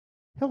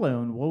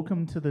Hello and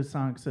welcome to the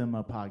Sonic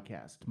Cinema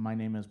podcast. My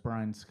name is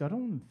Brian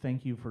Scuttle and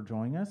thank you for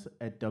joining us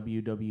at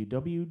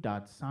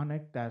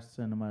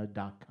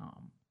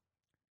www.sonic-cinema.com.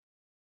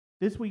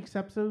 This week's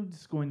episode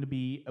is going to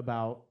be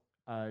about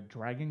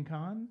Dragon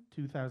Con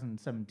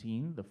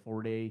 2017, the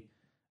 4-day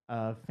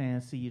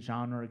fantasy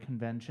genre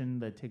convention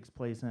that takes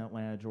place in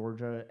Atlanta,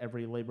 Georgia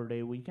every Labor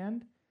Day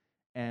weekend.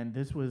 And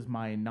this was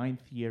my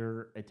ninth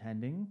year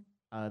attending.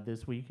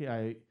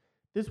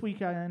 This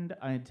weekend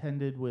I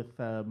attended with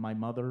my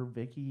mother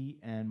Vicky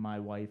and my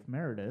wife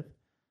Meredith,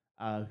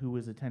 who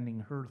was attending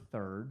her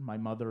third. My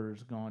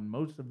mother's gone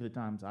most of the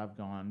times I've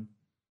gone,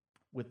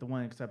 with the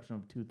one exception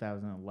of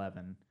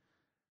 2011.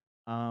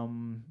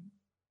 Um,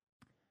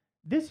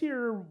 this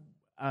year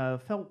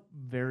felt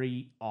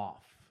very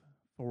off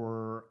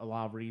for a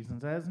lot of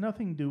reasons. It has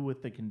nothing to do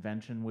with the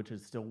convention, which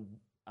is still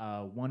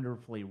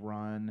wonderfully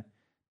run.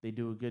 They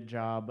do a good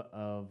job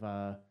of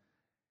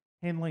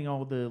handling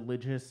all the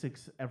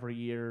logistics every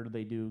year.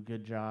 They do a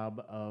good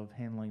job of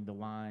handling the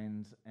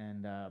lines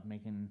and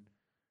making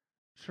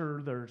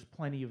sure there's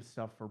plenty of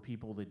stuff for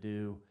people to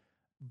do.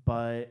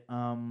 But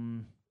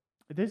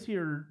this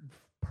year,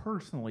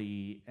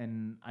 personally,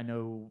 and I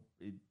know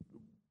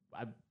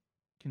I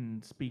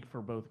can speak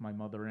for both my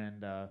mother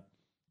and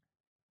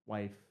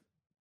wife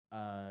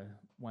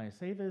when I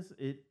say this,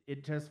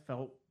 it just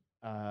felt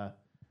uh,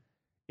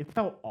 it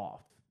felt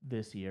off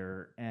this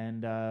year,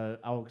 and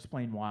I'll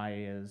explain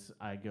why as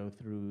I go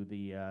through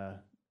the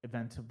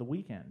events of the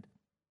weekend.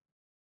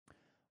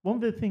 One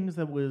of the things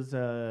that was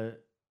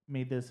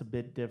made this a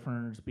bit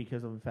different is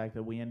because of the fact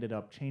that we ended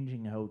up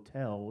changing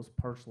hotels,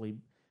 partially,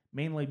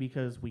 mainly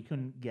because we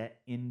couldn't get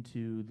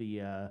into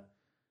the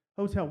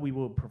hotel we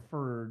would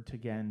prefer to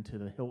get into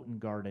the Hilton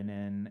Garden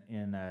Inn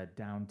in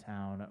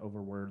downtown,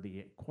 over where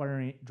the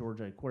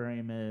Georgia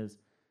Aquarium is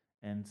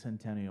and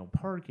Centennial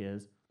Park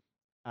is.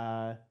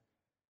 Uh,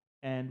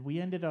 and we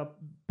ended up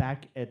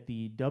back at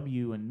the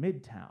W in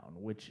Midtown,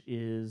 which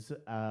is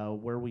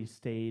where we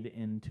stayed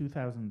in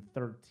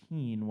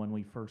 2013 when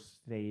we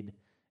first stayed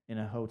in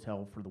a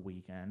hotel for the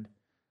weekend.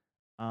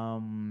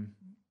 Um,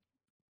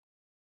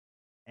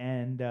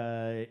 and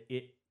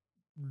it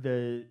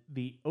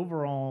the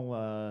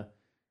overall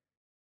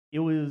it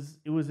was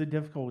a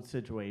difficult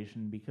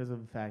situation because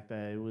of the fact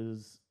that it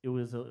was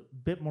a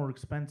bit more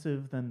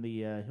expensive than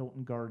the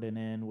Hilton Garden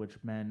Inn, which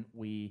meant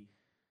we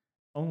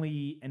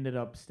only ended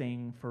up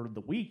staying for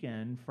the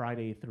weekend,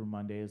 Friday through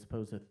Monday, as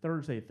opposed to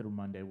Thursday through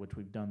Monday, which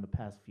we've done the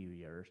past few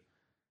years.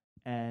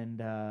 And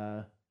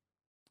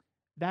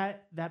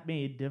that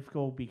made it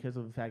difficult because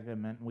of the fact that it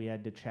meant we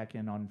had to check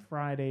in on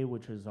Friday,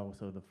 which is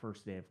also the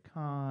first day of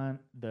con,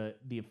 the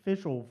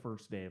official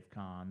first day of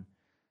con,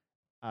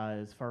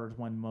 as far as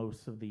when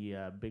most of the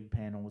big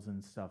panels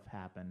and stuff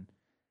happen.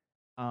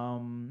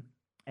 Um,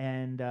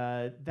 and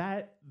that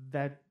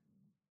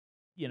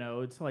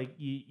it's like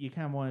you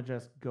kind of want to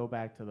just go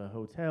back to the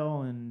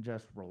hotel and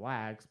just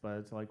relax, but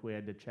it's like we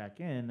had to check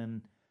in.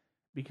 And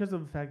because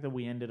of the fact that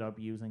we ended up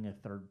using a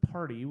third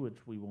party, which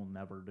we will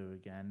never do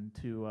again,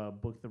 to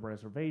book the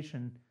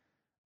reservation,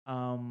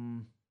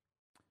 um,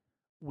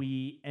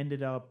 we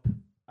ended up,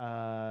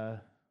 uh,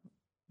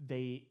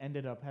 they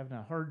ended up having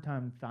a hard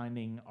time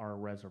finding our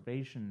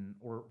reservation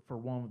or for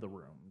one of the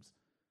rooms.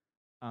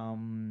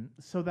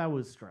 So that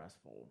was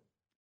stressful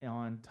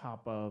on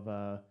top of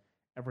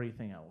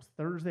everything else.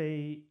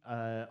 Thursday,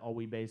 all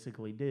we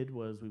basically did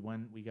was we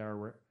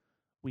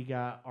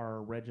got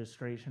our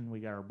registration, we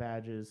got our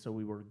badges, so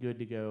we were good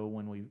to go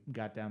when we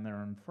got down there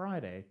on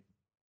Friday.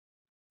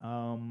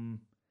 Um,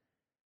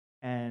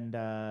 and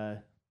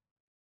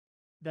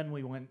then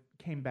we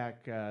came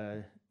back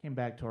to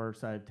our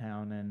side of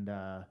town and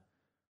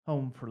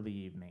home for the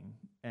evening.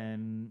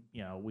 And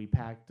we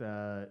packed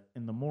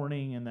in the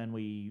morning, and then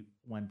we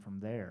went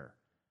from there.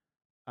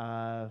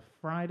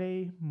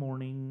 Friday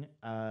morning,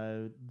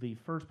 the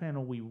first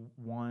panel we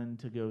wanted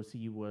to go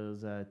see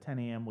was 10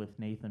 a.m. with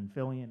Nathan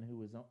Fillion, who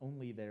was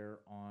only there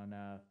on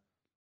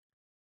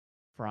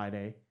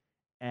Friday.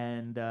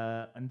 And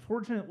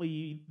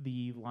unfortunately,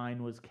 the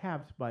line was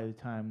capped by the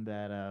time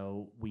that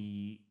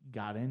we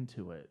got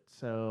into it.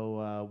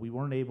 So we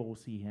weren't able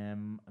to see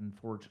him,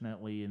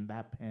 unfortunately, in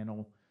that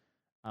panel.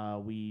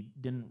 We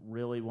didn't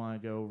really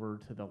want to go over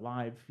to the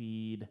live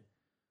feed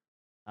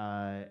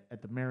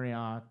at the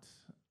Marriott.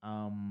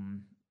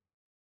 Um,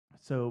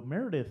 so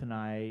Meredith and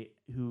I,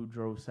 who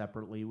drove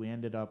separately, we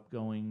ended up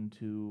going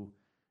to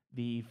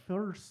the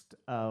first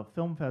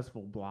film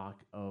festival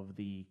block of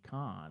the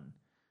con.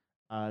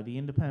 The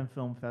Independent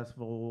Film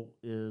Festival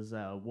is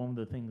one of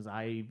the things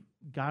I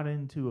got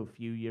into a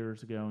few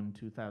years ago in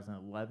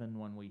 2011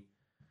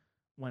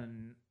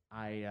 when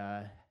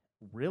I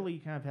really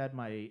kind of had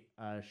my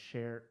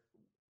share,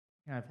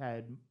 kind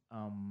of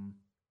um,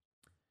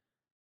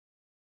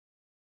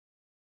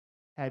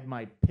 had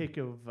my pick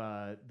of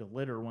the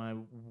litter when I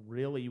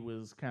really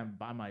was kind of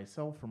by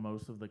myself for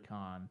most of the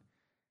con,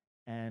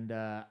 and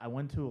I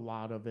went to a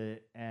lot of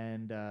it,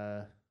 and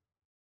I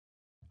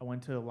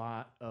went to a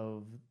lot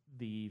of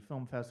the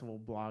film festival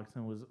blocks,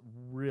 and it was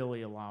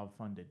really a lot of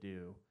fun to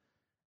do.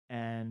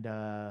 And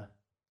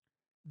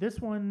this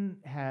one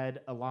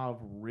had a lot of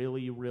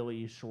really,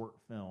 really short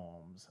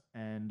films,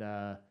 and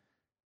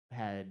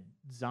had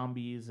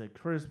zombies at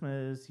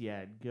Christmas, you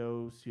had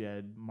ghosts, you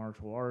had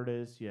martial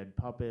artists, you had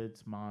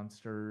puppets,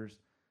 monsters,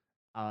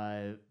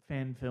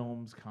 fan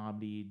films,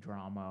 comedy,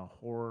 drama,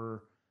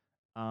 horror.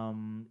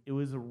 It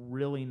was a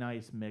really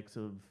nice mix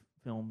of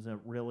films that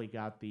really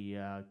got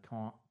the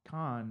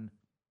con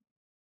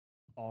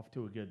off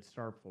to a good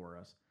start for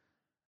us.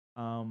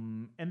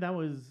 And that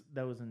was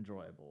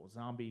enjoyable.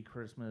 Zombie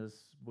Christmas,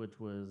 which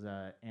was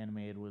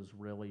animated, was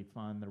really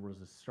fun. There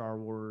was a Star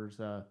Wars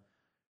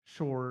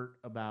short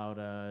about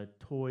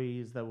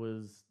toys that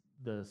was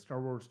the Star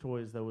Wars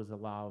toys that was a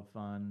lot of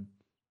fun,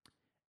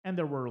 and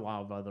there were a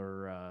lot of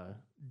other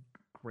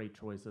great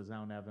choices. I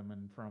don't have them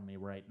in front of me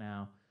right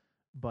now,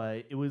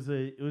 but it was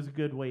a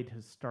good way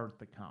to start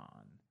the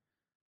con.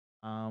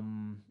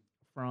 Um,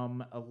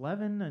 from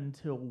 11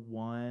 until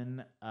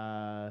 1,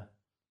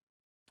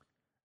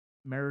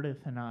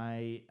 Meredith and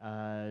I,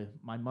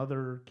 my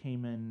mother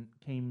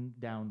came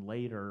down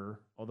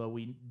later, although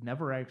we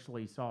never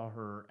actually saw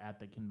her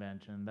at the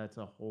convention. That's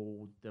a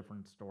whole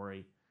different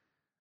story.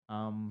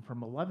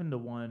 From 11 to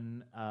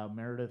 1,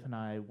 Meredith and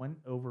I went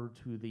over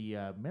to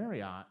the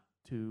Marriott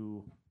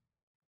to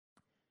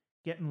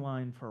get in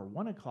line for a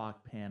 1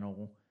 o'clock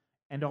panel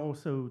and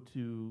also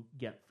to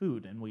get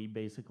food. And we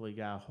basically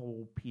got a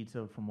whole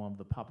pizza from one of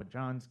the Papa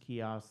John's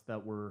kiosks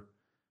that were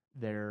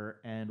there,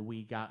 and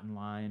we got in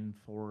line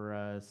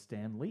for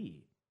Stan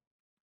Lee.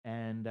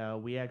 And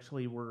we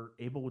actually were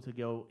able to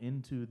go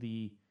into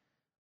the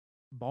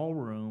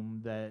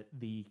ballroom that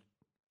the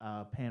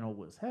panel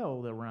was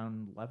held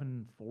around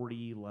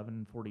 11:40,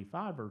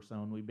 11:45 or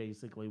so, and we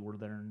basically were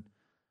there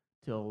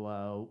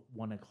until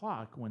 1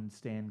 o'clock when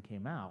Stan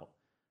came out.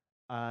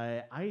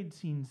 I had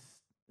seen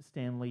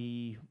Stan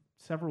Lee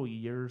several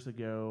years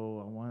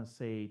ago. I want to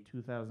say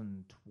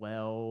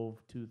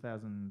 2012,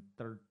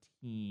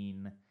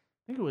 2013. I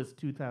think it was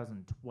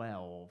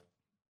 2012.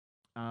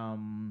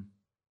 Um,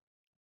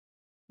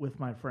 with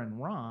my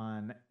friend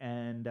Ron,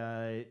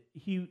 and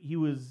he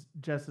was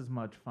just as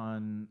much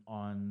fun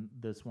on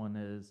this one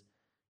as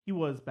he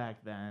was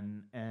back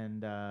then,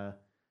 and,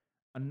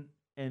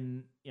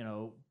 and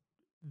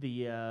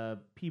the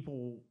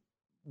people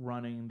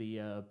running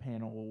the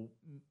panel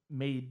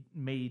made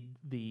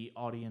the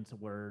audience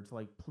aware. It's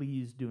like,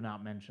 please do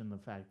not mention the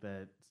fact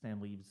that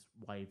Stan Lee's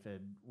wife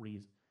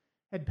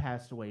had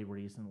passed away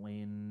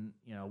recently, and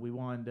we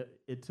wanted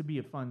it to be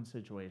a fun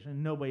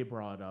situation. Nobody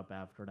brought it up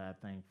after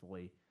that,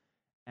 thankfully,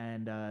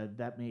 and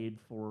that made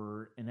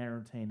for an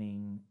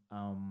entertaining.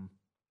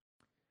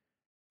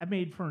 I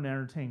made for an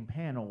entertaining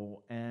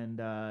panel, and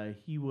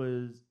he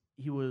was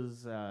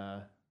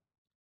fun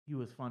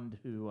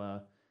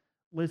to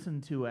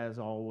listen to as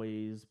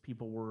always.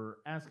 People were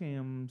asking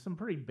him some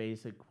pretty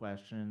basic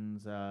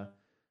questions.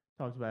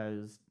 Talked about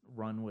his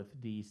run with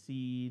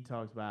DC.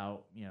 Talked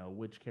about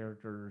which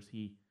characters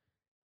he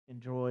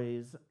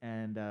enjoys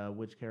and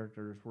which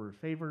characters were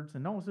favorites,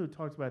 and also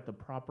talks about the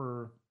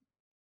proper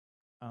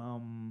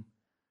um,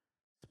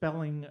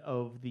 spelling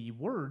of the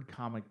word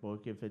comic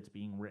book if it's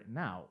being written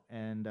out.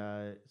 And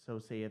so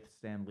saith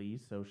Stan Lee,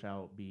 so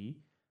shall it be.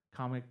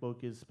 Comic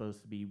book is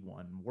supposed to be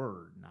one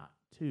word, not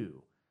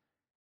two.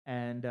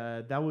 And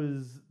that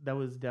was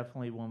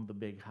definitely one of the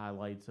big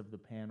highlights of the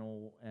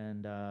panel.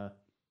 And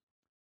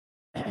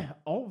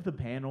all of the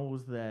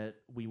panels that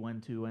we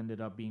went to ended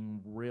up being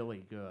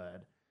really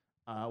good.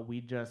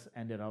 We just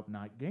ended up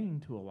not getting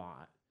to a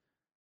lot.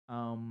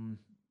 Um,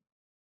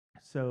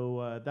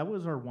 so that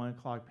was our 1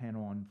 o'clock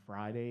panel on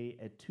Friday.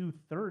 At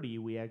 2:30,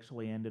 we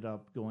actually ended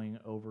up going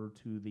over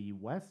to the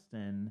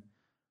Westin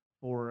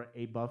for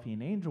a Buffy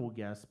and Angel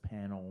guest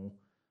panel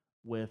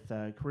with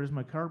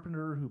Charisma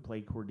Carpenter, who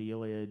played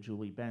Cordelia,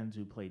 Julie Benz,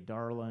 who played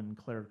Darla, and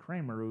Claire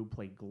Kramer, who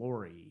played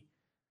Glory.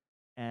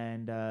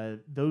 And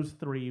those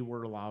three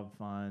were a lot of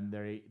fun.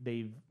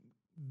 They've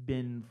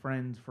been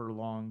friends for a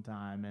long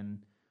time, and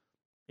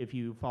if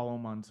you follow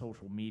them on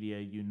social media,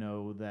 you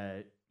know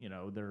that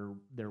they're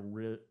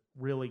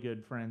really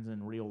good friends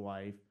in real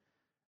life,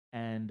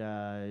 and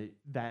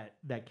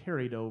that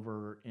carried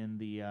over in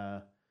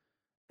the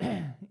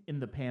in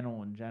the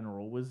panel in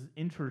general was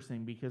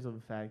interesting because of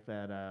the fact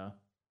that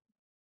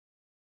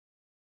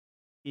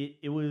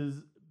it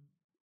was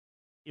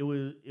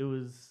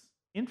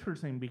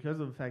interesting because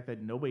of the fact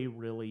that nobody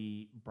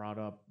really brought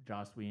up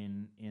Joss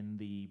Whedon in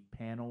the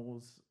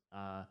panels.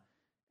 I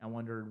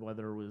wondered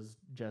whether it was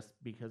just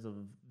because of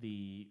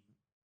the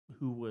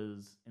who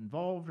was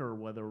involved or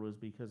whether it was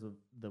because of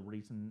the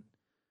recent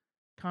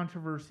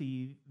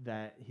controversy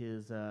that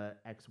his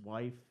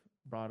ex-wife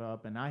brought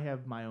up, and I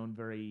have my own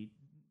very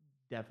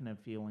definite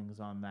feelings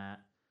on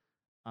that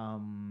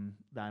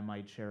that I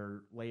might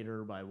share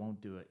later, but I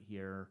won't do it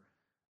here.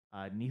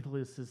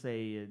 Needless to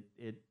say,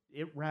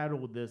 it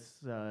rattled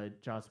this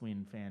Joss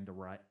Whedon fan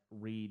to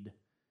read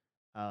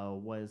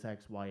what his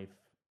ex-wife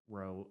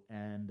wrote,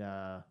 and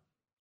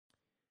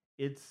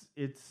it's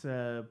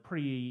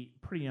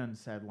pretty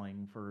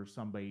unsettling for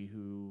somebody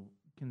who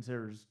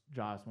considers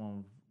Joss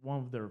one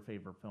of their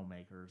favorite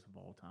filmmakers of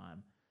all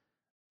time.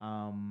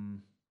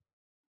 Um,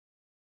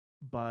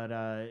 but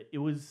it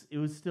was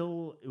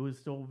still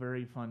a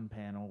very fun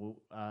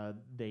panel.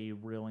 They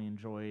really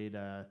enjoyed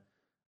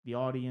the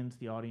audience.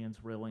 The audience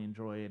really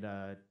enjoyed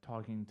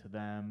talking to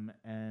them,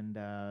 and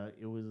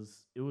it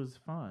was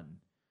fun.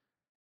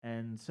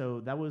 And so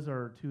that was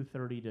our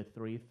 2:30 to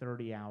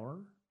 3:30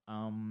 hour.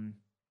 Um,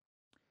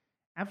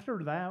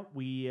 After that,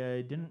 we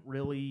didn't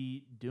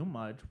really do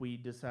much. We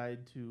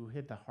decided to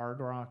hit the Hard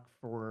Rock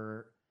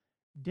for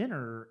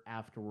dinner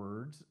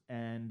afterwards,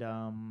 and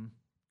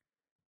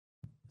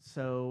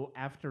so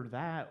after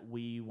that,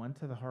 we went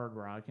to the Hard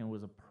Rock, and it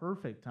was a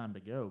perfect time to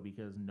go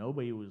because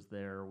nobody was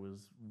there. It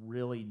was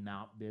really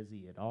not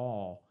busy at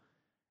all,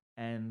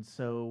 and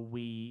so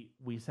we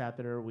sat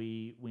there.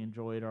 We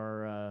enjoyed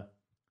our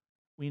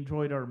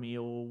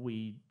meal.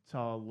 We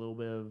saw a little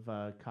bit of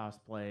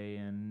cosplay,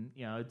 and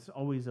it's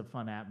always a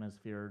fun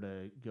atmosphere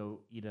to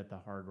go eat at the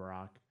Hard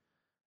Rock.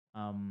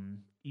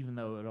 Even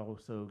though it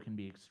also can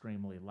be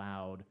extremely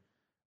loud.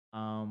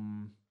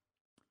 Um,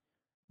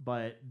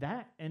 but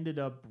that ended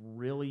up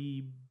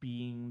really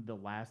being the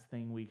last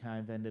thing we kind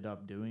of ended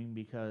up doing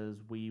because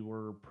we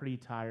were pretty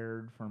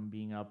tired from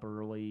being up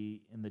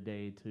early in the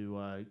day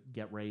to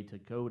get ready to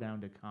go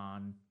down to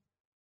con.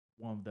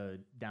 One of the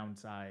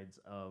downsides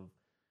of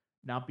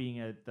not being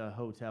at the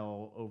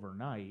hotel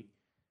overnight,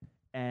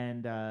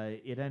 and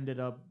it uh, ended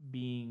up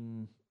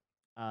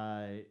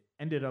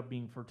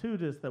being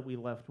fortuitous that we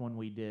left when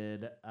we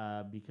did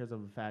because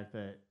of the fact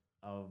that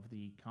of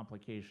the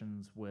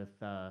complications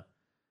with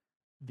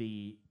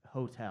the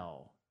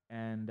hotel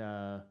and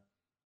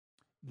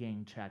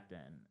getting checked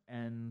in.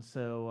 And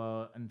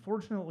so,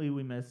 unfortunately,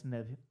 we missed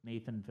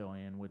Nathan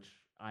Fillion, which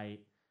I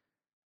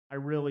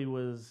really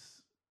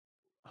was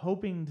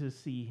hoping to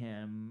see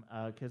him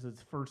because it's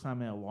the first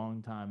time in a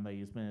long time that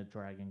he's been at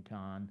Dragon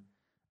Con.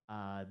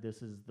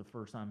 This is the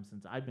first time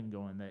since I've been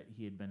going that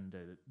he had been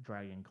to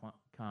Dragon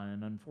Con,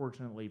 and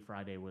unfortunately,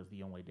 Friday was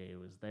the only day he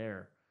was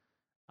there.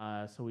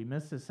 So we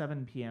missed a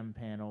 7 p.m.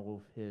 panel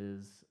of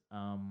his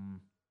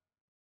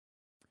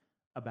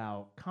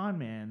about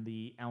Conman,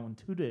 the Alan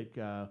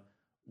Tudyk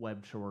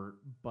web short,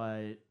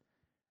 but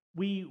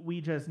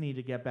we just need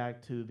to get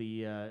back to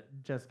the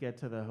just get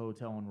to the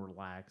hotel and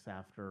relax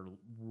after a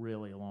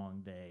really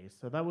long day.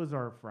 So that was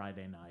our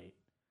Friday night.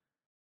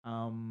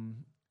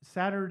 Um,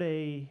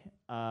 Saturday,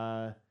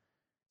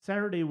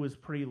 Saturday was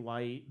pretty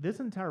light. This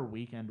entire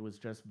weekend was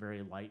just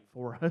very light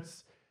for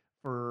us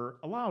for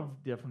a lot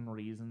of different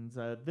reasons.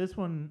 This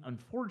one,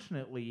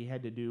 unfortunately,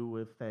 had to do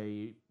with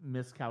a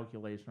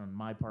miscalculation on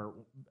my part.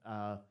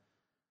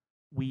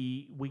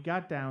 We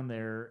got down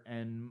there,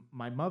 and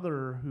my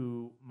mother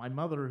who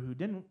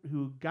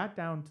got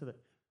down to the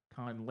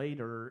con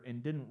later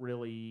and didn't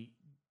really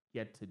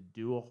get to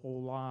do a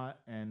whole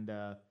lot, and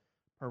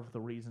part of the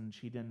reason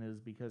she didn't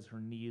is because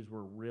her knees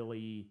were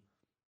really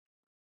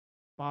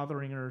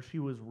bothering her. She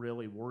was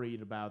really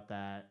worried about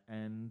that,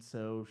 and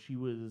so she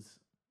was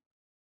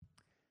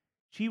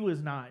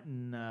not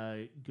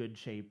in good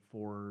shape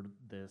for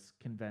this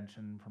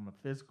convention from a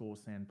physical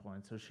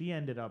standpoint. So she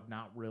ended up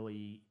not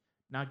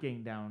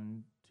getting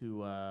down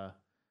to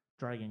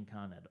Dragon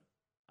Con at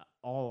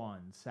all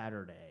on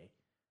Saturday.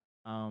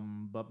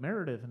 But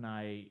Meredith and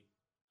I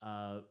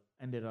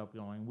ended up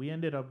going. We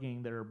ended up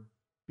getting there a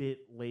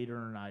bit later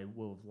than I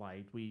would have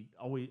liked.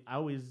 I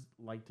always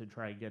like to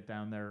try to get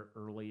down there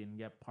early and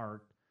get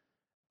parked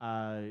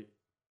uh,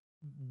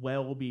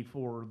 well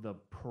before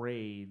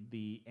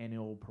the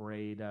annual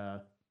parade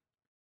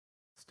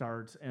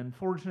starts. And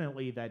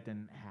fortunately, that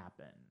didn't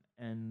happen.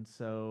 And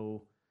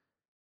so,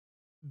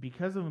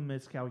 because of a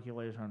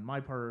miscalculation on my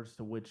part as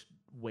to which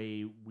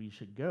way we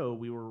should go,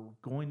 we were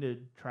going to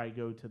try to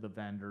go to the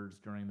vendors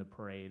during the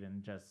parade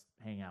and just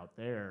hang out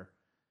there.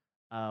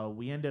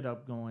 We ended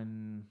up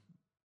going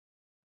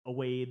a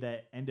way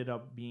that ended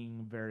up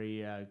being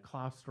very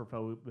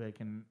claustrophobic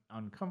and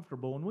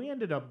uncomfortable, and we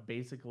ended up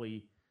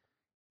basically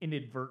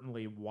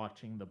inadvertently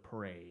watching the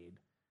parade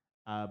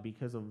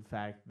because of the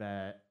fact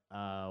that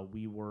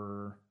we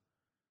were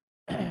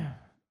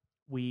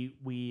we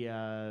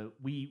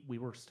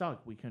were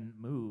stuck. We couldn't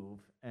move,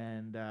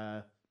 and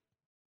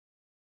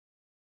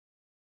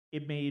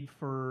it made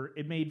for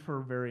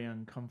a very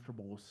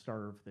uncomfortable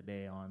start of the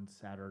day on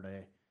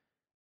Saturday.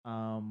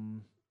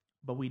 Um,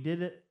 but we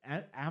did it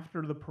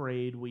after the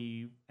parade.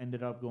 We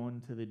ended up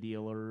going to the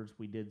dealers.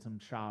 We did some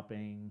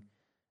shopping,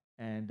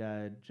 and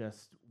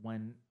just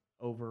went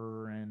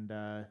over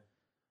and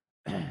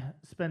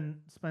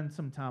spend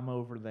some time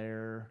over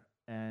there.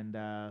 And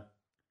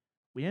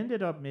we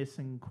ended up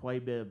missing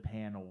quite a bit of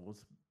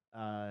panels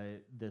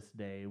this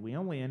day. We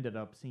only ended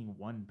up seeing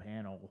one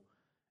panel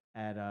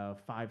at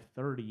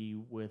 5:30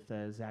 with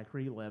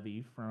Zachary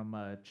Levy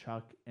from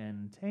Chuck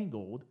and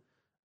Tangled,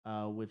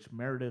 which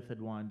Meredith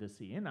had wanted to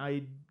see, and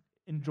I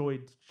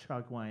enjoyed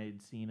Chuck when I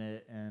had seen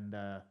it, and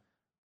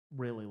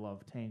really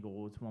loved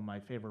Tangled. It's one of my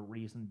favorite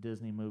recent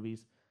Disney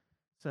movies.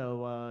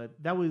 So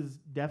that was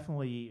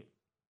definitely,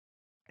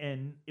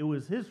 and it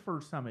was his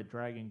first time at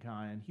Dragon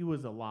Con, and he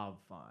was a lot of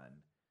fun.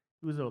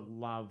 He was a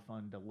lot of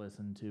fun to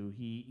listen to.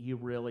 He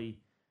really,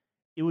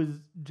 it was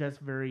just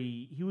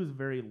very, he was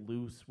very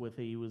loose with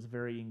it. He was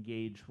very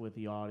engaged with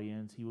the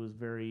audience. He was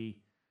very,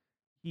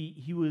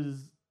 he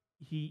was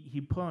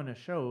he put on a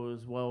show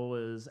as well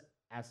as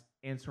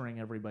answering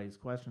everybody's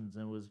questions,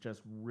 and it was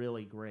just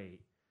really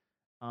great.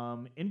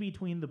 In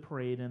between the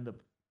parade and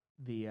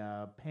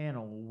the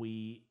panel,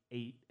 we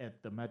ate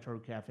at the Metro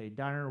Cafe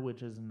Diner,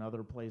 which is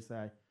another place that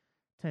I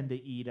tend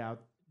to eat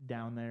out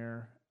down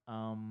there.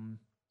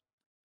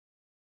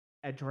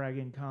 At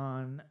Dragon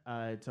Con,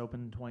 it's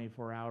open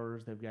 24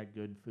 hours. They've got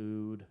good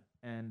food,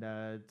 and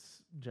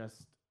it's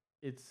just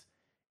it's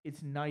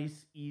it's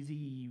nice,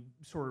 easy,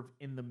 sort of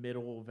in the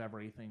middle of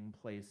everything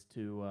place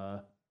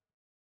to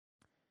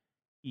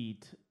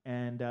eat.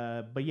 And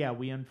but yeah,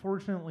 we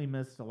unfortunately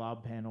missed a lot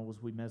of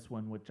panels. We missed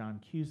one with John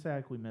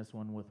Cusack. We missed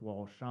one with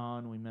Wall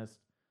Shawn. We missed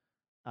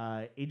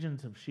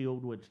Agents of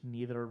Shield, which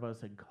neither of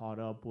us had caught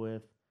up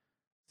with.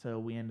 So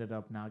we ended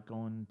up not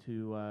going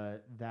to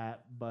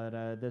that. But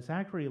the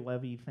Zachary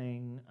Levy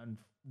thing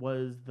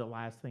was the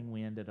last thing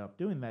we ended up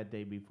doing that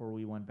day before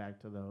we went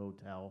back to the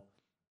hotel.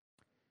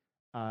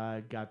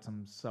 Got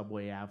some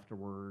Subway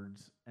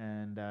afterwards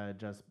and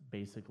just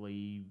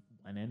basically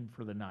went in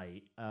for the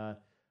night.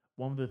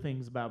 One of the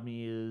things about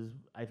me is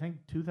I think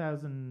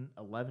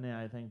 2011 and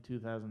I think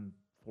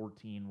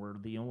 2014 were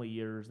the only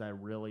years that I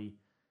really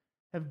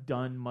have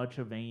done much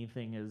of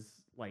anything as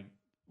like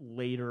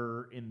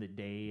later in the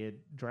day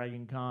at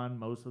Dragon Con.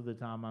 Most of the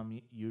time,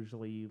 I'm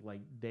usually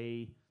like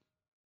day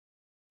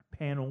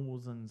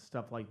panels and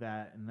stuff like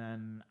that, and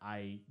then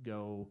I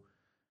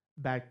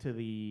back to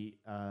the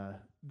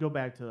go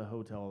back to the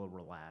hotel to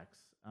relax.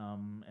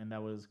 And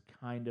that was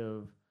kind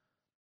of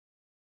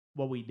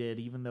what we did,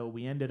 even though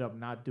we ended up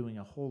not doing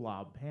a whole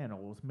lot of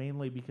panels,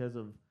 mainly because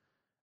of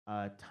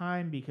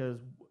time. Because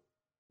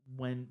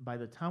when by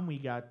the time we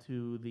got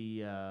to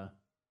the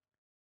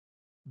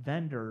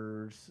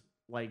vendors,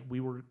 like we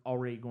were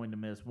already going to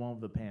miss one of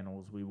the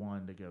panels we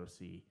wanted to go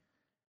see.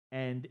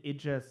 And it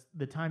just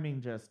the timing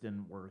just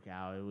didn't work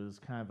out. It was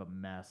kind of a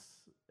mess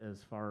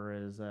as far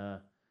as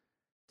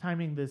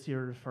timing this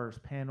year's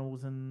first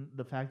panels. And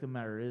the fact of the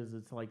matter is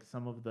it's like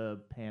some of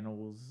the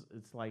panels,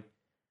 it's like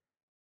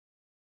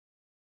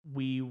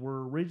we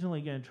were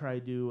originally going to try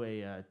to do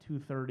a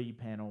 2:30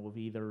 panel of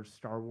either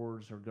Star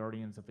Wars or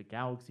Guardians of the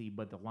Galaxy,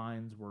 but the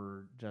lines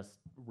were just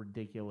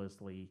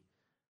ridiculously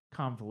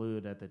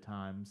convoluted at the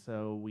time,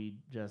 so we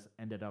just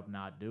ended up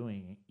not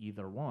doing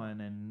either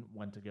one and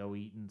went to go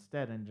eat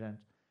instead, and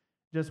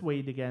just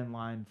waited to get in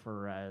line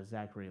for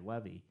Zachary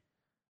Levy.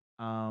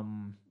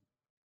 Um,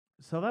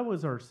 so that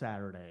was our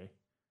Saturday.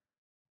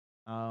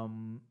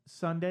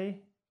 Sunday,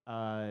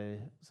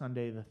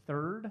 Sunday the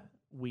 3rd,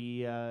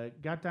 we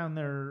got down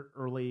there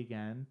early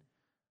again.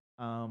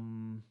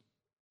 Um,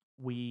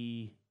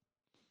 we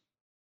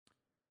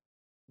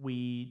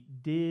we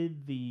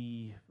did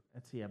the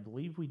let's see, I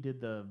believe we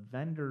did the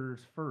vendors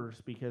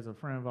first because a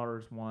friend of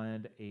ours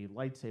wanted a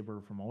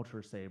lightsaber from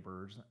Ultra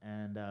Sabers,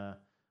 and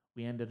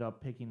we ended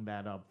up picking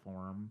that up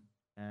for him.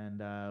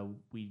 And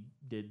we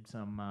did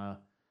some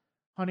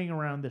hunting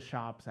around the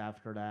shops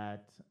after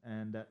that,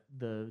 and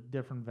the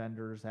different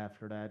vendors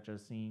after that,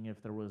 just seeing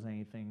if there was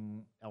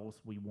anything else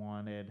we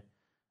wanted.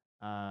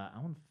 I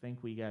don't think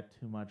we got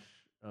too much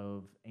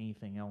of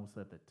anything else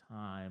at the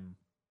time.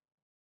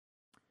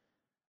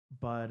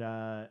 But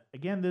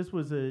again, this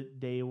was a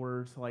day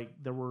where it's like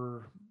there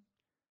were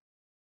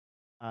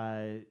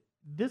uh,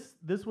 this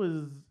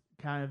was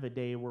kind of a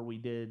day where we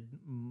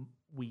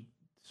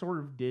sort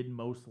of did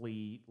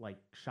mostly like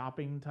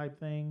shopping type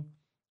thing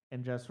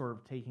and just sort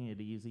of taking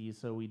it easy.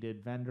 So we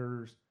did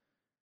vendors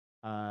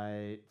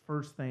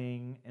first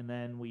thing, and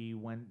then we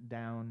went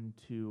down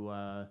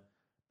to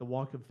the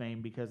Walk of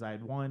Fame because I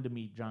had wanted to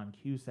meet John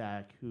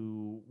Cusack,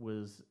 who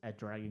was at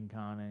Dragon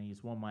Con, and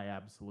he's one of my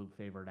absolute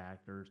favorite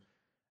actors.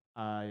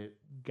 uh,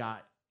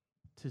 got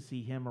to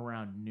see him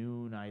around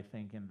noon, I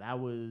think, and I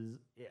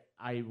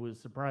was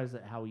surprised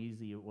at how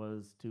easy it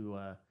was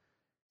to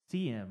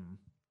see him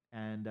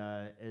and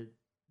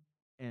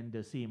and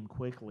to see him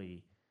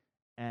quickly.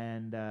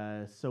 And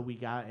so we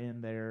got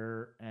in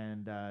there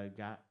and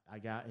got I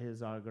got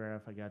his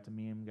autograph. I got to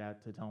meet him.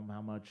 Got to tell him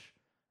how much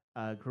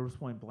Grosse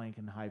Point Blank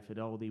and High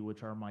Fidelity,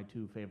 which are my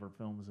two favorite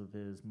films of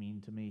his,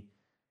 mean to me.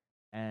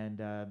 And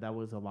that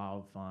was a lot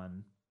of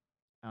fun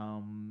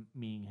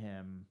meeting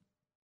him.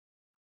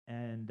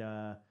 And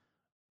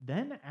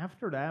then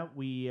after that,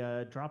 we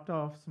dropped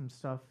off some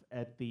stuff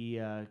at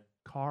the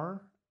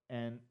car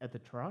and at the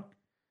truck.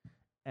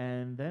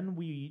 And then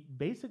we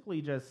basically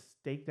just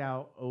staked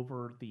out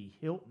over the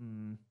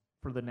Hilton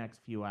for the next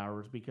few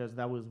hours because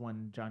that was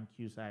when John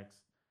Cusack's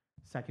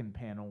second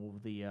panel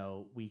of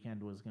the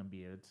weekend was going to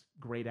be. It's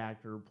great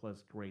actor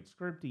plus great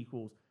script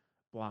equals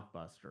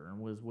blockbuster, and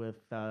was with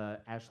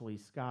Ashley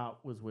Scott,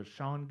 was with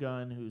Sean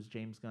Gunn, who's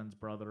James Gunn's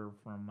brother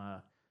from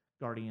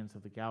Guardians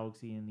of the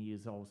Galaxy, and he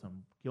is also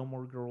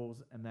Gilmore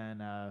Girls. And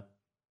then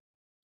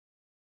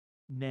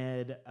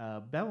Ned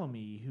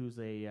Bellamy, who's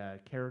a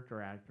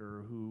character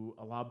actor who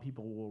a lot of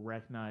people will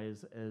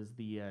recognize as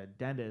the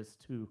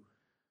dentist who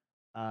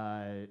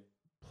uh,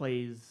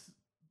 plays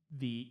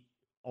the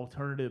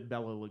alternative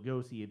Bela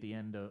Lugosi at the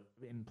end of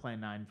in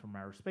Plan 9 from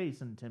Outer Space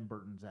and Tim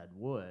Burton's Ed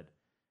Wood.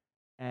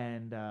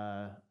 And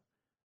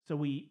so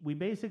we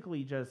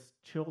basically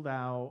just chilled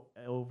out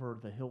over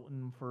the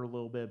Hilton for a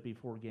little bit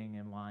before getting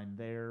in line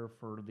there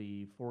for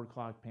the 4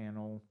 o'clock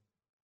panel.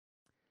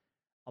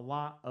 A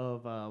lot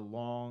of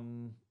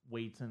long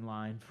waits in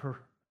line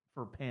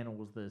for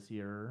panels this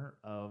year.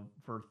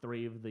 For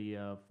 3 of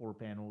the 4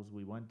 panels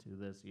we went to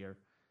this year.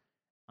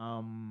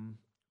 Um,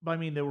 but I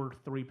mean, there were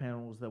 3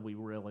 panels that we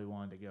really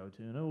wanted to go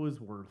to, and it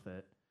was worth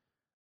it.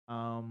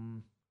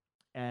 Um,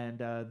 and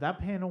that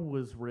panel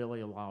was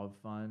really a lot of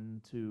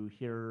fun to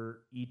hear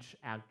each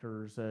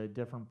actor's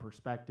different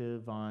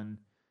perspective on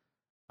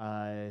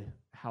uh,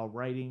 how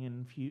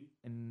writing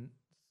and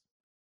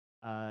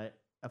uh,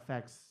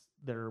 affects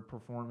their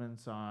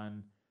performance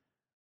on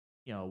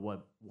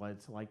what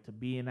it's like to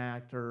be an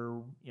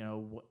actor,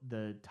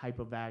 the type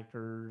of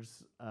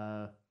actors,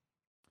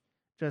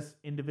 just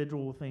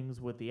individual things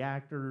with the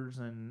actors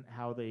and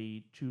how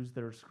they choose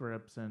their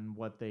scripts and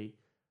what they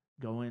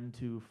go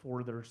into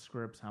for their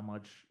scripts, how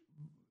much,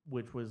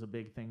 which was a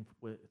big thing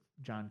with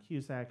John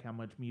Cusack, how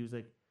much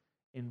music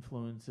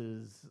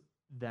influences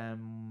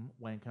them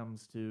when it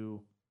comes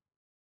to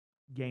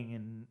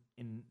getting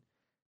in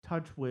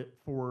touch with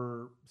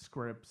for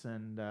scripts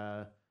and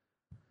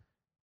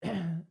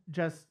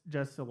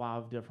just a lot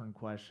of different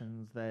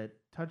questions that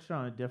touched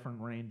on a different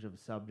range of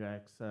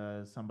subjects.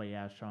 Somebody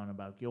asked Sean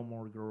about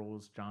Gilmore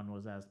Girls. John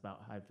was asked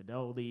about High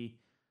Fidelity,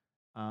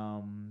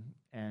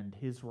 and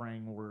his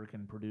writing work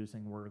and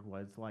producing work,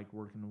 what it's like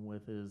working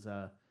with his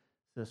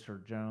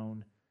sister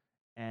Joan.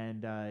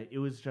 And it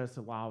was just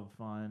a lot of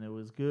fun. It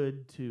was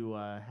good to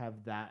have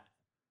that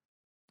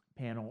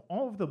panel.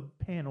 All of the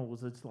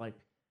panels, it's like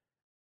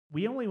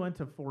we only went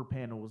to 4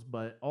 panels,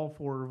 but all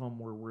 4 of them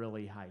were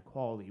really high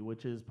quality,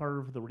 which is part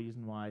of the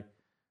reason why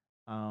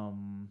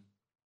um,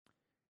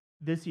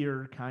 this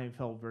year kind of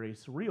felt very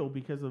surreal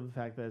because of the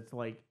fact that it's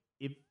like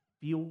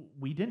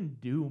we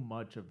didn't do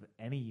much of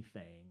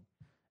anything,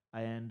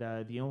 and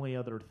the only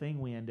other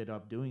thing we ended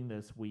up doing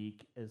this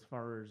week, as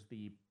far as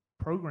the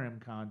program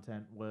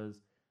content, was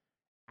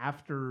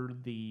after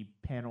the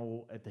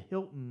panel at the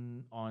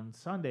Hilton on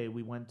Sunday,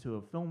 we went to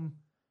a film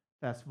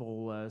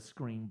festival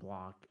screen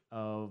block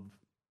of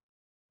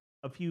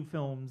a few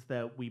films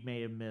that we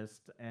may have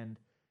missed, and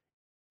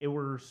it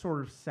were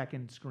sort of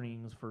second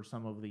screenings for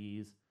some of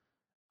these.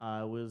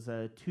 It was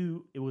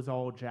two. It was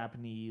all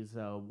Japanese.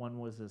 One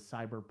was a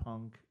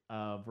cyberpunk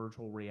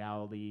virtual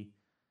reality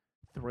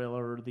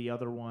thriller. The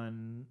other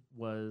one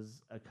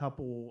was a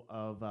couple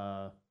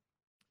of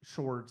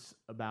shorts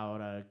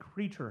about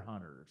creature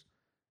hunters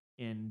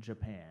in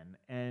Japan,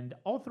 and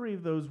all 3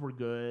 of those were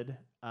good.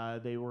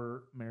 They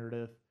were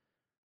Meredith.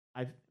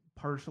 I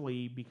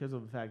partially because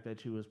of the fact that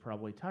she was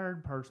probably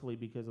tired, partially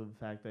because of the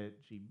fact that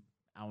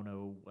I don't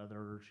know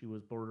whether she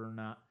was bored or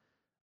not.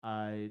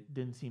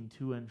 Didn't seem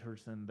too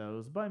interested in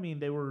those, but I mean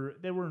they were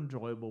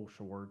enjoyable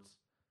shorts.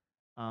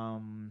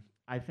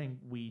 I think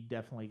we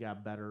definitely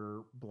got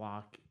better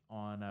block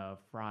on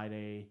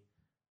Friday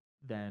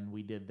than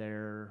we did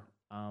there.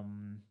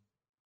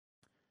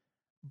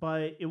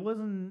 But it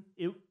wasn't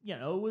it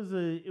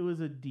it was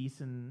a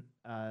decent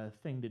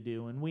thing to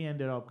do, and we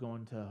ended up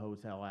going to a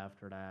hotel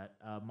after that.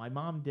 My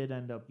mom did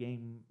end up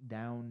getting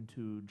down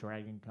to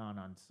Dragon Con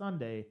on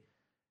Sunday,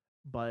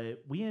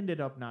 but we ended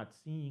up not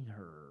seeing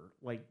her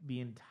like the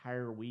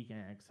entire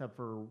weekend except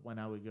for when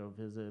I would go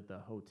visit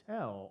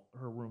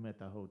her room at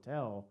the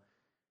hotel.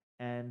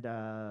 And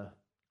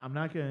I'm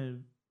not going to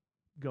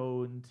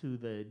go into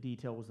the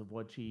details of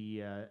what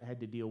she had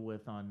to deal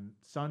with on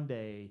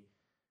Sunday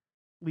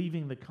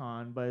leaving the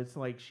con, but it's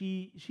like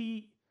she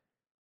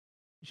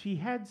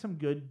had some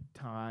good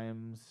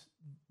times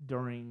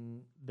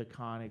during the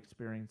con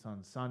experience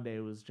on Sunday.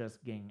 It was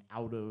just getting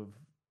out of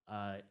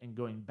and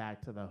going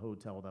back to the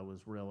hotel that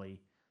was really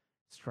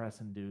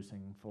stress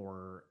inducing for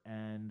her.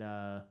 And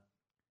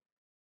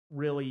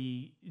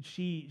really,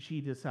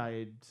 she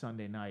decided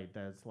Sunday night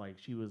that it's like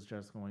she was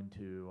just going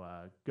to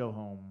go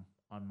home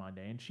on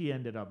Monday, and she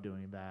ended up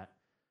doing that.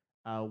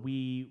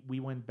 We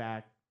went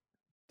back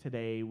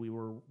today. We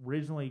were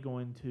originally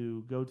going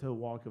to go to the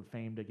Walk of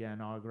Fame to get an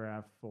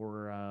autograph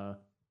for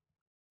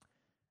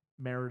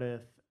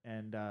Meredith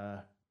and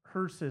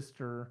her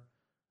sister,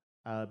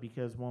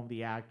 because one of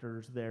the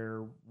actors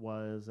there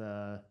was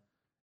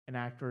an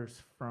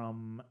actress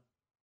from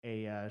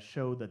a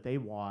show that they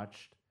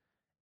watched,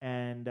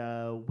 and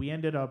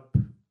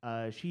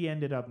she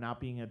ended up not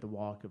being at the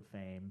Walk of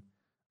Fame,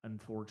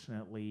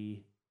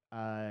 unfortunately.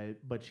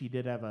 But she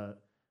did have a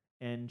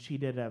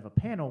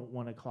panel at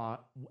 1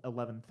 o'clock,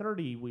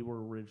 11:30. We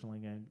were originally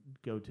going to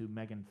go to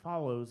Megan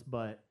Follows,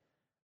 but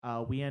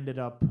we ended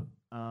up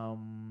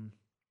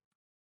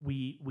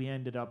we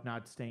ended up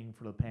not staying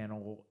for the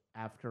panel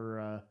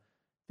after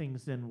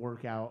things didn't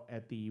work out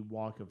at the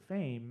Walk of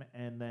Fame,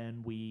 and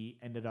then we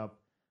ended up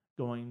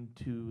going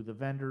to the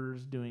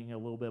vendors, doing a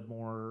little bit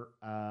more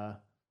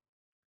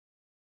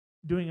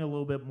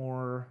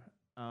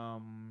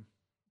um,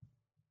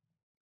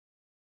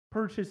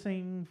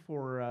 purchasing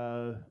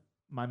for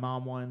my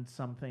mom wanted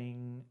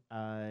something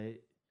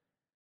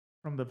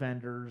from the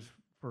vendors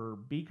for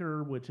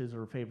Beaker, which is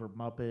her favorite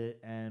Muppet,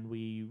 and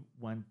we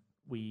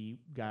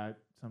got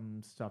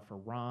some stuff for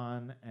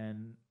Ron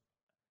and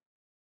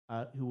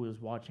who was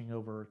watching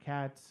over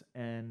cats,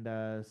 and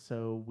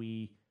so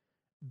we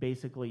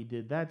basically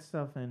did that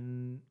stuff,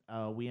 and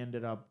we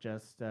ended up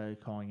just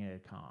calling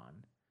it a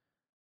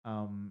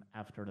con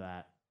after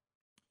that.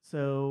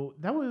 So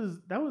that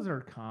was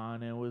our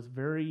con. It was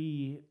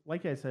very,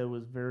 like I said, it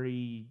was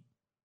very.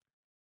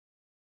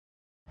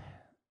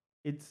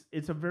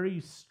 It's a very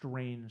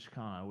strange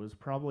con. It was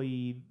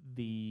probably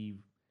the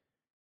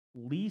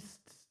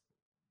least,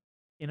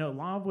 in a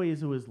lot of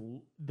ways, it was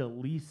the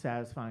least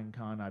satisfying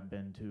con I've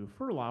been to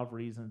for a lot of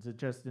reasons. It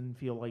just didn't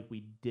feel like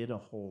we did a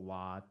whole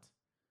lot.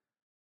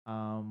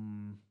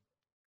 Um,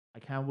 I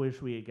kind of wish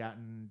we had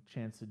gotten a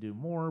chance to do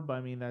more, but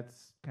I mean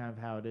that's kind of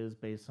how it is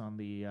based on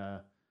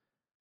the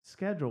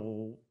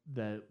schedule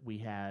that we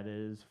had,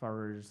 as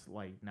far as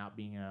like not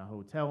being in a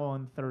hotel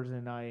on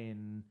Thursday night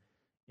and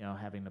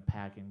having to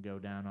pack and go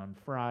down on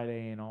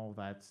Friday and all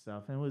that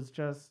stuff. And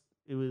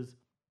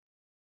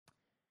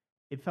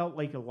it felt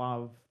like a lot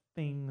of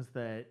things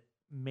that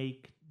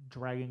make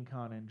Dragon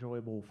Con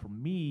enjoyable for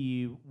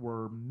me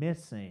were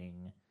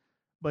missing.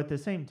 But at the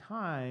same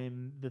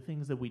time, the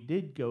things that we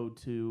did go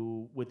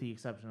to, with the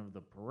exception of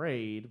the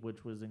parade,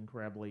 which was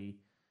incredibly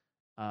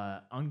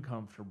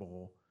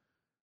uncomfortable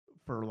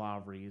for a lot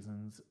of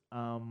reasons,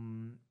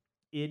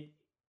 it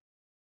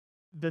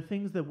the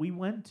things that we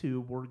went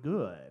to were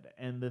good,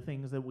 and the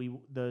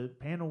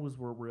panels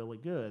were really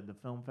good. The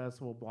film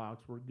festival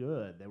blocks were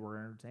good. They were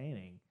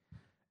entertaining,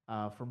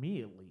 for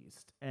me at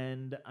least.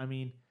 And I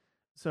mean,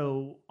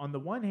 so on the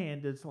one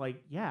hand, it's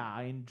like, yeah,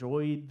 I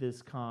enjoyed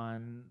this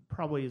con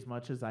probably as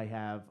much as I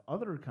have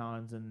other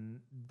cons, in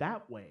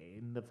that way,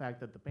 and the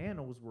fact that the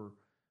panels were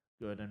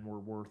good and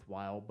were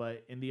worthwhile.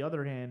 But in the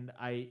other hand,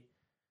 I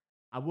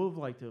would have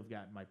liked to have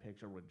gotten my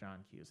picture with John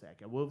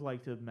Cusack. I would have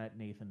liked to have met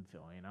Nathan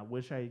Fillion. I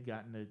wish I had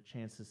gotten a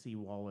chance to see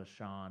Wallace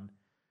Shawn.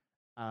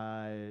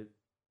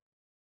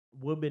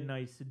 Would have been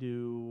nice to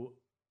do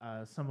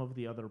some of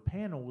the other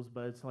panels,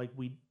 but it's like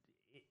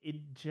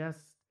it just,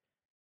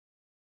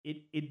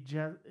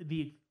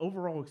 the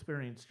overall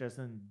experience just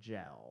didn't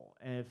gel,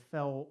 and it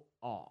felt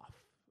off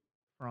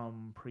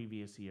from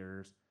previous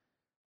years.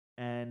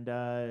 And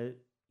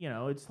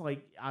it's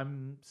like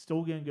I'm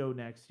still gonna go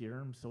next year.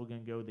 I'm still gonna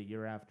go the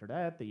year after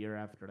that, the year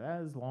after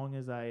that, as long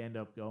as I end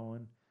up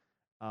going.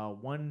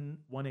 One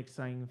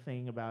exciting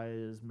thing about it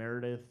is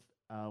Meredith.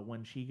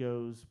 When she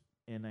goes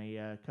in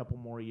a couple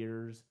more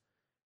years,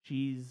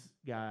 she's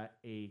got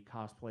a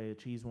cosplay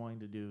that she's wanting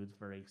to do. It's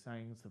very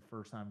exciting. It's the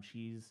first time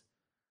she's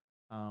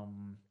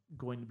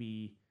going to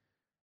be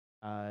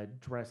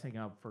dressing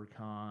up for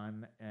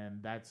con,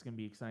 and that's going to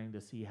be exciting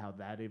to see how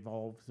that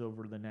evolves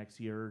over the next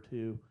year or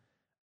two.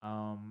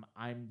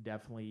 I'm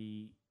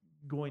definitely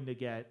going to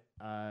get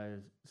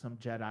some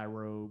Jedi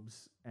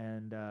robes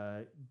and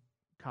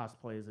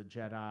cosplay as a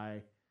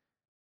Jedi.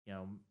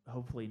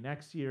 Hopefully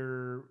next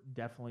year,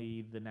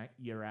 definitely the next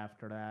year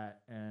after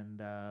that,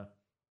 and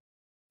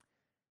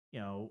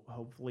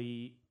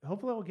hopefully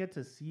I'll get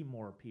to see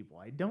more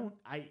people.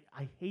 I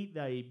hate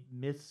that I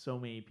miss so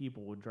many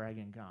people with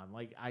Dragon Con.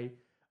 Like I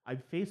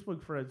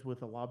Facebook friends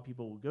with a lot of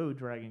people who go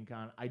Dragon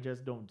Con. I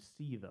just don't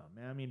see them.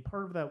 And I mean,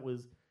 part of that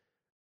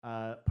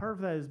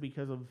is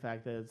because of the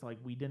fact that it's like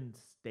we didn't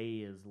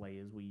stay as late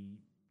as we,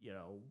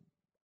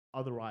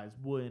 otherwise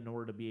would, in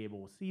order to be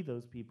able to see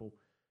those people.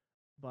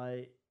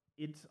 But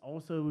it's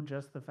also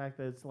just the fact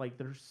that it's like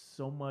there's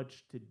so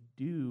much to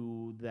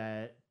do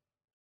that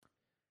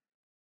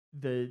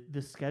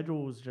the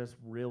schedule is just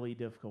really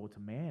difficult to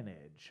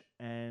manage.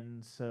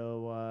 And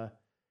so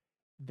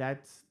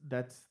that's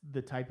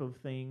the type of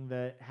thing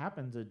that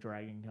happens at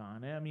Dragon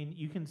Con. I mean,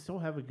 you can still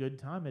have a good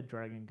time at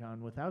Dragon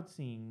Con without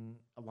seeing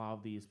a lot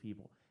of these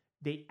people.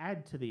 They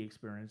add to the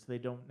experience. They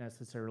don't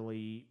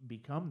necessarily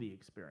become the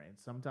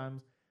experience.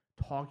 Sometimes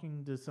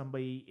talking to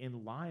somebody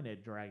in line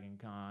at Dragon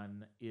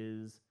Con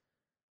is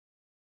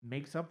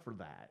makes up for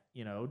that.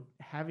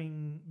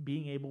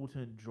 Being able to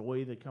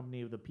enjoy the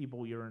company of the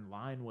people you're in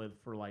line with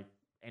for like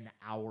an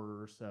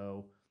hour or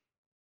so,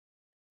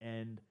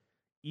 and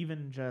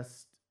even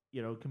just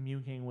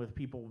communicating with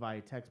people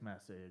via text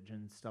message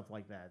and stuff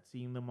like that,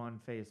 seeing them on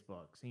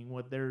Facebook, seeing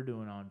what they're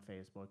doing on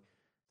Facebook.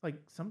 It's like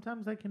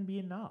sometimes that can be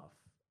enough.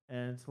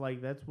 And it's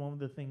like that's one of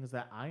the things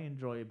that I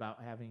enjoy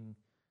about having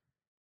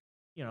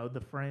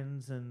the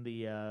friends and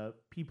the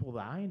people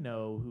that I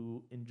know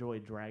who enjoy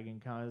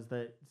Dragon Con, is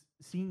that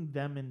seeing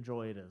them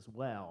enjoy it as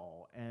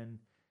well, and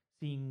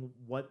seeing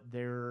what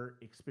their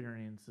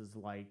experience is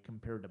like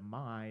compared to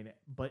mine,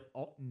 but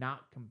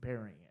not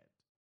comparing it.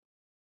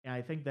 And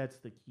I think that's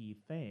the key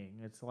thing.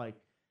 It's like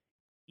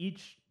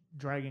each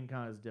Dragon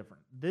Con is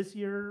different. This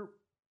year,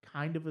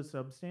 kind of a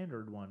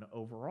substandard one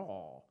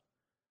overall.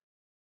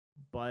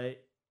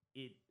 but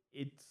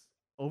it's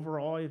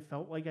overall it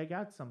felt like I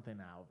got something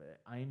out of it.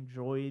 I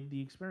enjoyed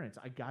the experience.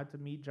 I got to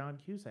meet John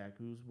Cusack,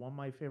 who's one of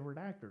my favorite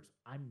actors.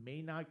 I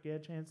may not get a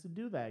chance to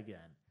do that again.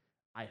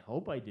 I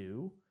hope I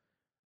do,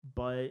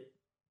 but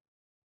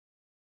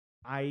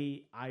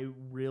I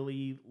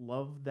really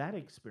loved that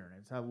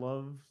experience. I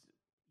loved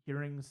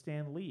hearing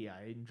Stan Lee.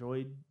 I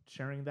enjoyed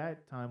sharing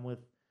that time with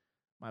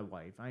my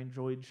wife. I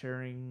enjoyed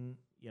sharing,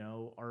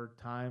 our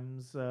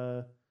times.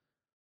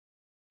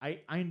 I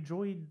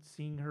enjoyed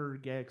seeing her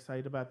get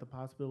excited about the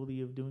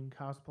possibility of doing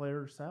cosplay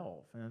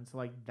herself, and it's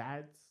like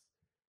that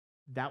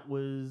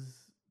was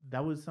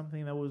that was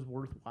something that was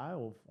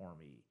worthwhile for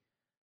me.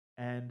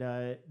 And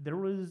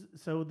there's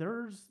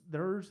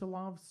a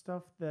lot of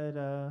stuff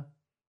that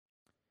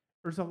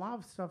there's a lot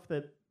of stuff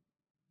that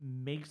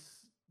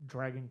makes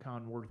Dragon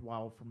Con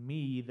worthwhile for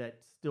me that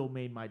still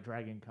made my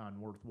Dragon Con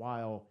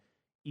worthwhile,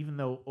 even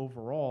though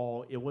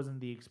overall it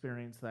wasn't the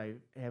experience that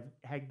I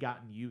had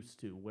gotten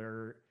used to,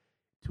 where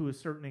to a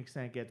certain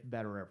extent it gets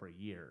better every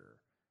year.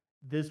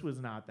 This was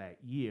not that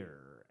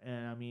year,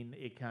 and I mean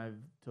it kind of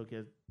took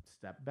a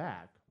step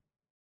back.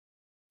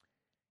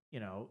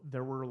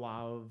 There were a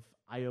lot of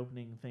eye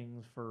opening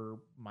things for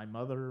my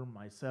mother,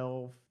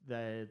 myself,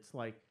 that it's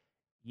like,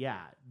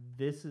 yeah,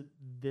 this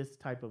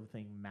type of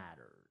thing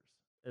matters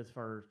as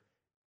far as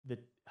the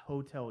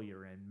hotel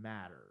you're in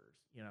matters.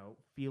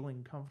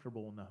 Feeling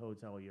comfortable in the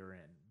hotel you're in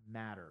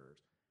matters.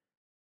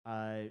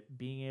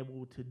 Being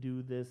able to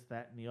do this,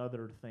 that, and the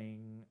other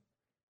thing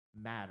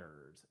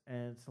matters.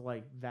 And it's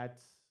like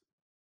that's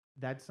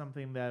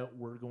something that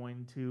we're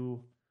going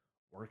to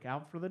work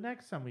out for the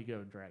next time we go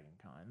to Dragon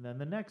Con, and then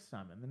the next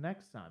time, and the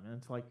next time. And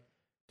it's like,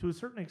 to a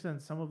certain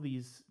extent, some of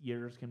these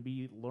years can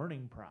be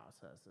learning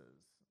processes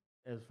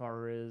as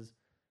far as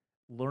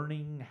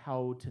learning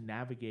how to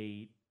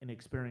navigate an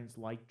experience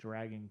like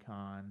Dragon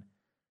Con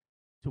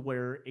to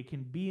where it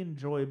can be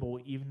enjoyable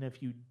even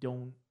if you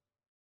don't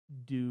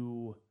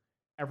do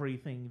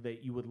everything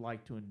that you would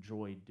like to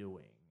enjoy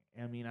doing.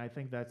 I mean, I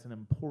think that's an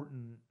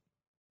important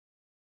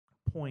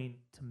point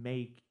to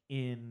make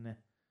in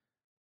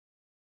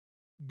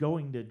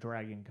going to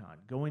Dragon Con,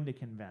 going to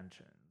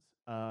conventions.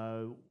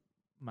 Uh,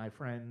 my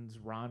friends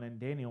Ron and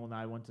Daniel and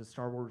I went to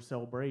Star Wars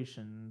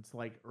Celebrations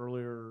like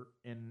earlier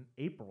in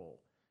April.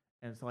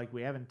 And it's like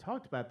we haven't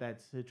talked about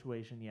that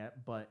situation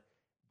yet, but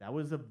that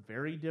was a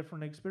very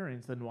different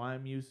experience than why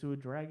I'm used to a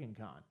Dragon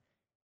Con.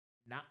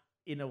 Not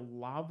in a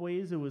lot of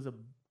ways, it was a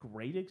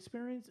great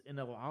experience. In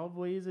a lot of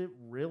ways, it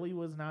really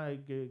was not a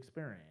good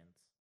experience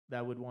that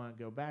I would want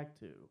to go back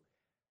to.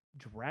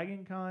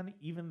 Dragon Con,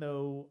 even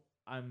though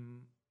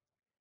I'm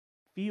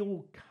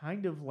feel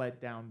kind of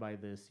let down by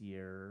this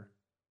year,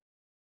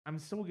 I'm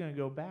still gonna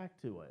go back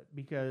to it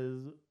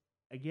because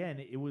again,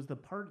 it was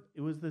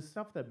the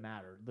stuff that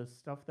mattered, the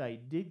stuff that I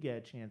did get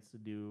a chance to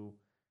do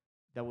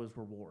that was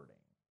rewarding.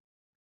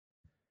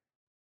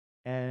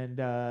 And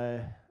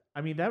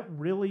I mean that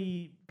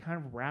really kind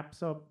of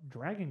wraps up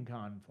Dragon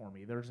Con for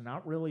me. There's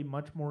not really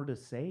much more to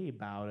say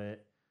about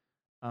it.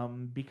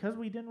 Because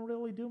we didn't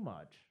really do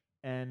much.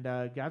 And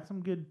got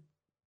some good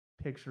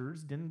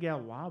pictures. Didn't get a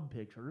lot of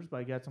pictures, but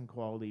I got some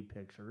quality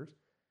pictures.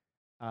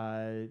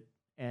 Uh,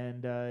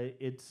 and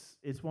it's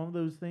one of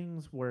those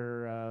things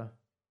where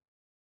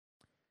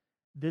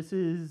this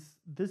is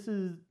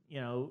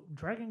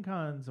Dragon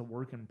Con's a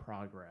work in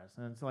progress,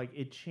 and it's like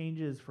it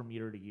changes from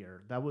year to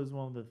year. That was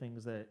one of the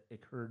things that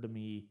occurred to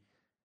me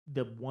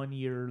the one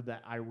year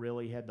that I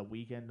really had the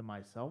weekend to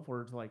myself,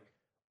 where it's like,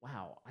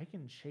 wow, I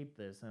can shape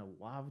this in a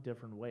lot of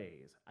different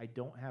ways. I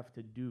don't have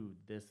to do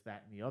this,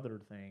 that, and the other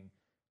thing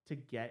to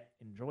get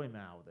enjoyment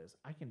out of this.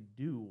 I can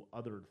do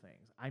other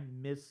things. I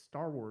missed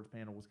Star Wars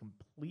panels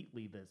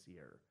completely this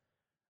year.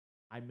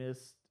 I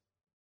missed,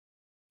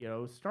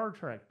 Star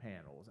Trek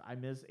panels. I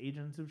missed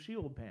Agents of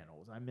Shield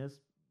panels. I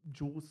missed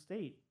Jewel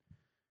State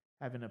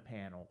having a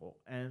panel.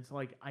 And it's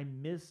like I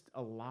missed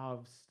a lot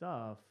of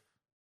stuff,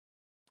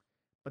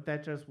 but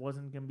that just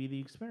wasn't going to be the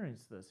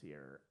experience this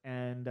year.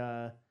 And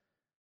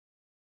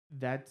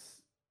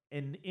that's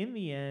and in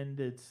the end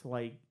it's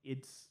like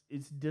it's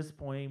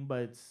disappointing,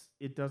 but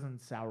it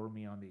doesn't sour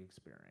me on the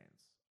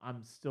experience.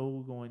 I'm still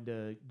going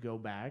to go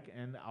back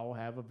and I'll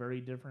have a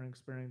very different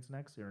experience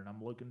next year, and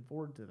I'm looking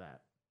forward to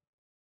that.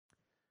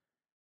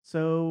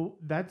 So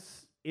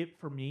that's it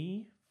for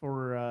me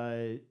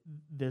for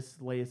this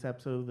latest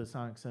episode of the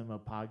Sonic Cinema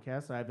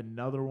podcast. I have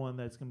another one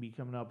that's going to be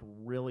coming up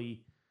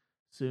really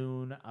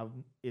soon.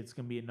 It's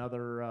going to be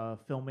another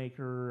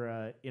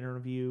filmmaker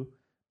interview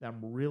that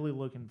I'm really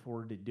looking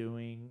forward to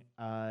doing.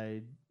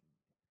 And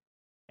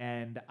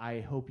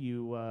I hope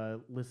you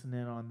listen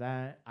in on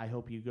that. I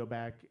hope you go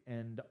back,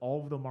 and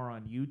all of them are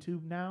on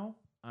YouTube now.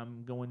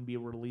 I'm going to be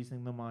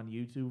releasing them on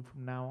YouTube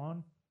from now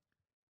on.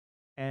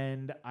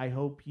 And I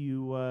hope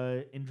you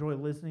enjoy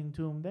listening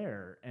to them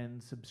there,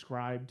 and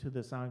subscribe to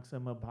the Sonic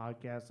Cinema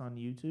podcast on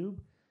YouTube,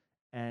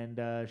 and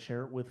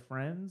share it with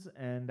friends.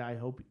 And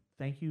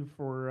thank you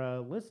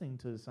for listening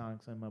to the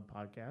Sonic Cinema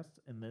podcast.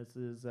 And this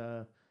is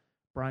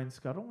Brian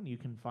Scuttle, and you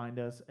can find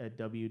us at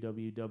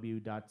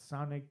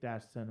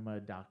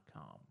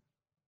www.sonic-cinema.com.